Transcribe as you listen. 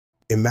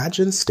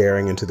Imagine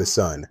staring into the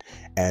sun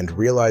and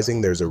realizing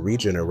there's a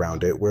region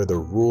around it where the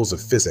rules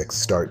of physics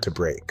start to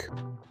break.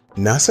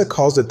 NASA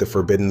calls it the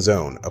Forbidden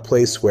Zone, a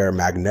place where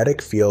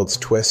magnetic fields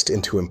twist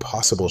into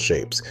impossible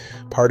shapes,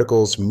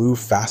 particles move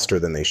faster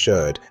than they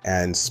should,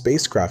 and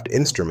spacecraft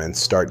instruments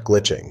start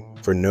glitching,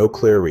 for no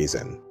clear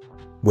reason.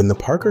 When the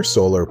Parker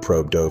Solar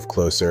Probe dove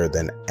closer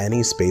than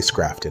any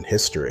spacecraft in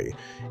history,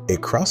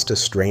 it crossed a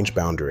strange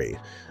boundary,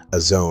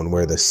 a zone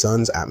where the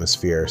sun's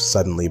atmosphere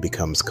suddenly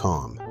becomes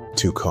calm,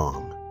 too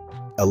calm.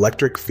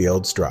 Electric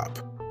fields drop,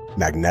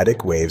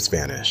 magnetic waves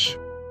vanish,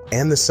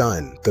 and the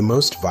sun, the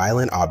most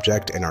violent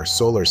object in our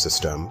solar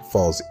system,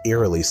 falls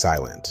eerily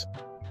silent.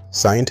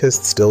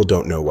 Scientists still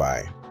don't know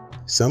why.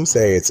 Some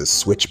say it's a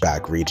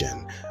switchback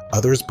region,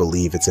 others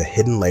believe it's a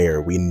hidden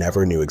layer we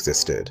never knew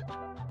existed.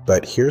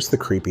 But here's the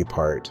creepy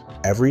part.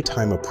 Every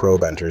time a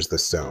probe enters the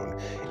zone,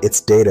 its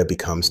data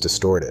becomes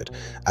distorted,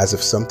 as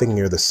if something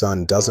near the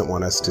sun doesn't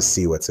want us to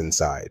see what's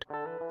inside.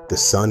 The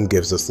sun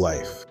gives us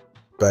life,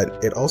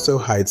 but it also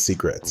hides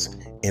secrets,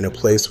 in a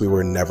place we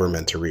were never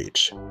meant to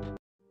reach.